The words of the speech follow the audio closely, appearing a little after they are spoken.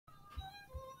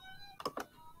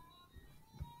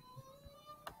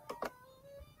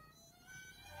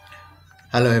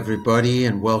Hello everybody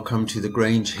and welcome to the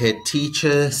Grange Head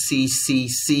Teacher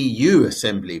CCCU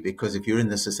Assembly, because if you're in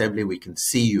this assembly we can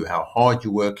see you, how hard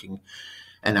you're working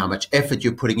and how much effort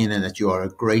you're putting in, and that you are a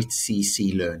great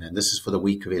CC learner. And this is for the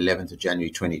week of 11th of January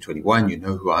 2021. You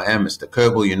know who I am, Mr.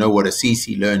 Kerbal. You know what a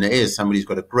CC learner is. Somebody who's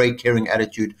got a great caring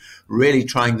attitude, really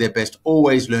trying their best,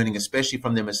 always learning, especially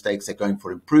from their mistakes. They're going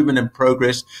for improvement and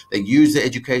progress. They use their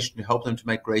education to help them to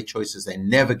make great choices. They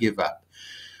never give up.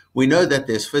 We know that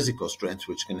there's physical strength,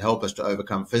 which can help us to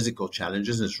overcome physical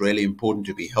challenges. And it's really important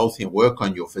to be healthy and work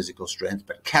on your physical strength.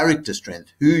 But character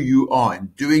strength, who you are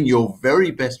and doing your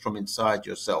very best from inside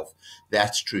yourself,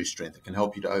 that's true strength. It can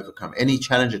help you to overcome any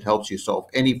challenge. It helps you solve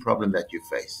any problem that you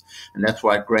face. And that's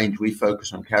why at Grange we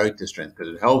focus on character strength,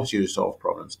 because it helps you to solve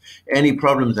problems, any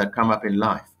problems that come up in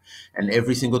life. And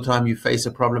every single time you face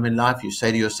a problem in life, you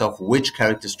say to yourself, which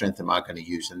character strength am I going to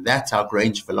use? And that's our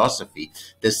Grange philosophy,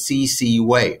 the CC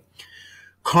way.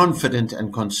 Confident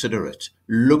and considerate,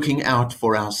 looking out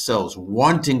for ourselves,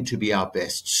 wanting to be our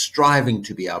best, striving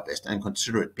to be our best, and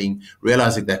considerate, being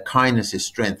realizing that kindness is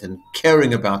strength, and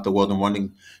caring about the world and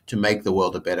wanting to make the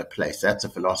world a better place. That's a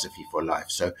philosophy for life.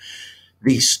 So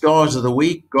the stars of the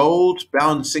week, gold,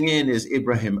 bouncing in is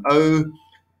Ibrahim O,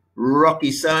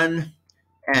 Rocky Sun,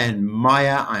 and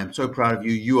Maya. I am so proud of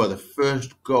you. You are the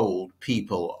first gold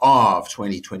people of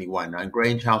 2021. Now, in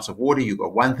Grange House of Water, you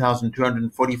got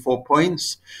 1,244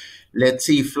 points. Let's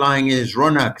see, flying is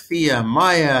Ronak, Thea,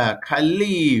 Maya,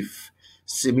 Khalif,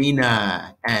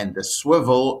 Simina, and the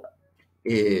swivel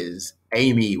is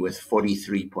Amy with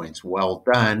 43 points. Well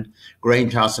done.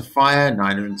 Grange House of Fire,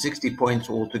 960 points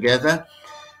altogether.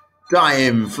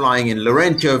 Daim flying in,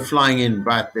 Laurentio flying in,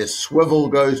 but the swivel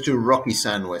goes to Rocky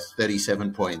Sun with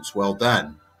 37 points. Well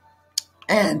done.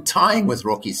 And tying with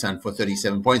Rocky Sun for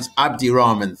 37 points, Abdi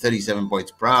Rahman, 37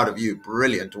 points. Proud of you.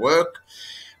 Brilliant work.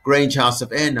 Grange House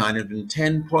of Air,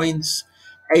 910 points.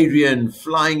 Adrian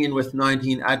flying in with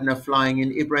 19. Adna flying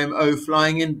in. Ibrahim O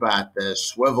flying in, but the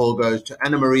swivel goes to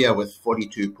Anna Maria with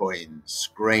 42 points.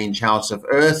 Grange House of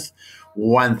Earth,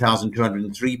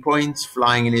 1,203 points.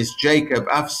 Flying in is Jacob,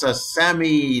 Afsa,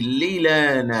 Sammy,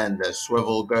 Leland, and the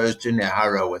swivel goes to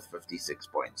Nehara with 56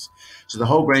 points. So the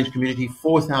whole Grange community,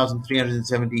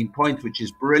 4,317 points, which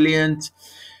is brilliant.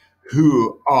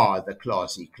 Who are the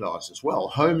classy class as well?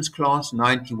 Holmes class,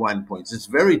 91 points. It's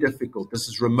very difficult. This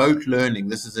is remote learning.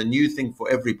 This is a new thing for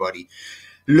everybody.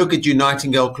 Look at you,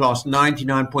 Nightingale class,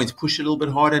 99 points. Push a little bit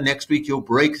harder. Next week, you'll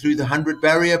break through the 100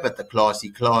 barrier, but the classy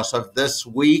class of this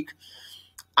week,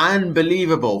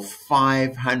 unbelievable,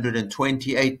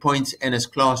 528 points. Ennis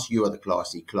class, you are the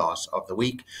classy class of the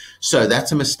week. So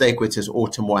that's a mistake where it says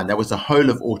autumn 1. That was the whole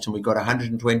of autumn. We got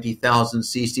 120,000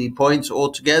 CC points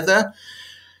altogether.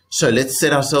 So let's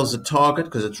set ourselves a target,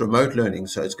 because it's remote learning,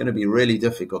 so it's going to be really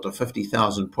difficult, of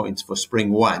 50,000 points for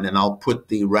spring 1, and I'll put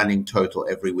the running total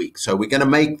every week. So we're going to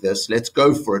make this, let's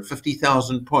go for it,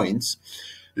 50,000 points.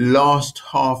 Last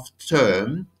half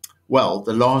term, well,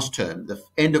 the last term, the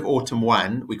end of autumn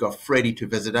 1, we got Freddie to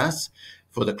visit us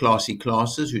for the classy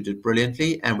classes, who did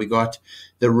brilliantly, and we got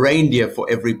the reindeer for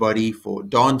everybody, for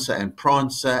Dancer and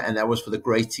Prancer, and that was for the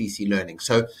great CC learning.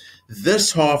 So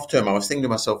this half term, I was thinking to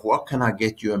myself, what can I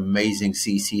get you amazing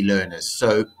CC learners?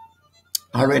 So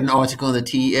I read an article in the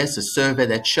TES, a survey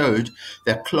that showed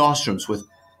that classrooms with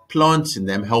plants in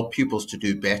them help pupils to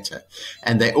do better.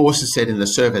 And they also said in the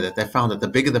survey that they found that the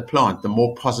bigger the plant, the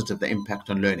more positive the impact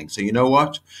on learning. So you know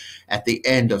what? At the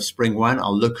end of spring 1,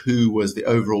 I'll look who was the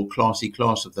overall classy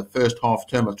class of the first half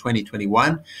term of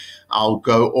 2021. I'll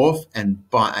go off and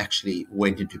actually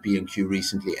went into B&Q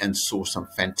recently and saw some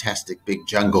fantastic big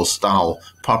jungle style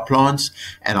pot plants.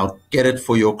 And I'll get it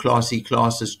for your classy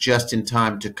classes just in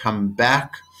time to come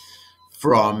back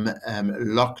from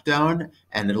lockdown,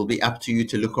 and it'll be up to you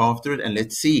to look after it. And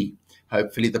let's see,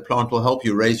 hopefully the plant will help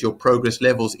you raise your progress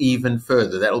levels even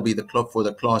further. That'll be the clock for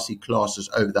the classy classes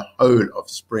over the whole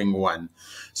of spring 1.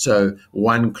 So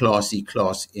one classy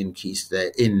class in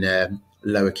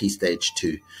lower key stage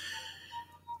 2.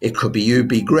 It could be you.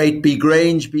 Be great, be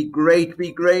Grange, be great,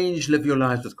 be Grange. Live your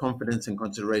lives with confidence and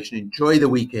consideration. Enjoy the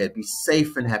week ahead. Be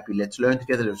safe and happy. Let's learn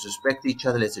together. Let's respect each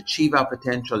other. Let's achieve our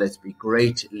potential. Let's be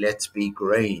great. Let's be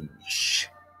Grange.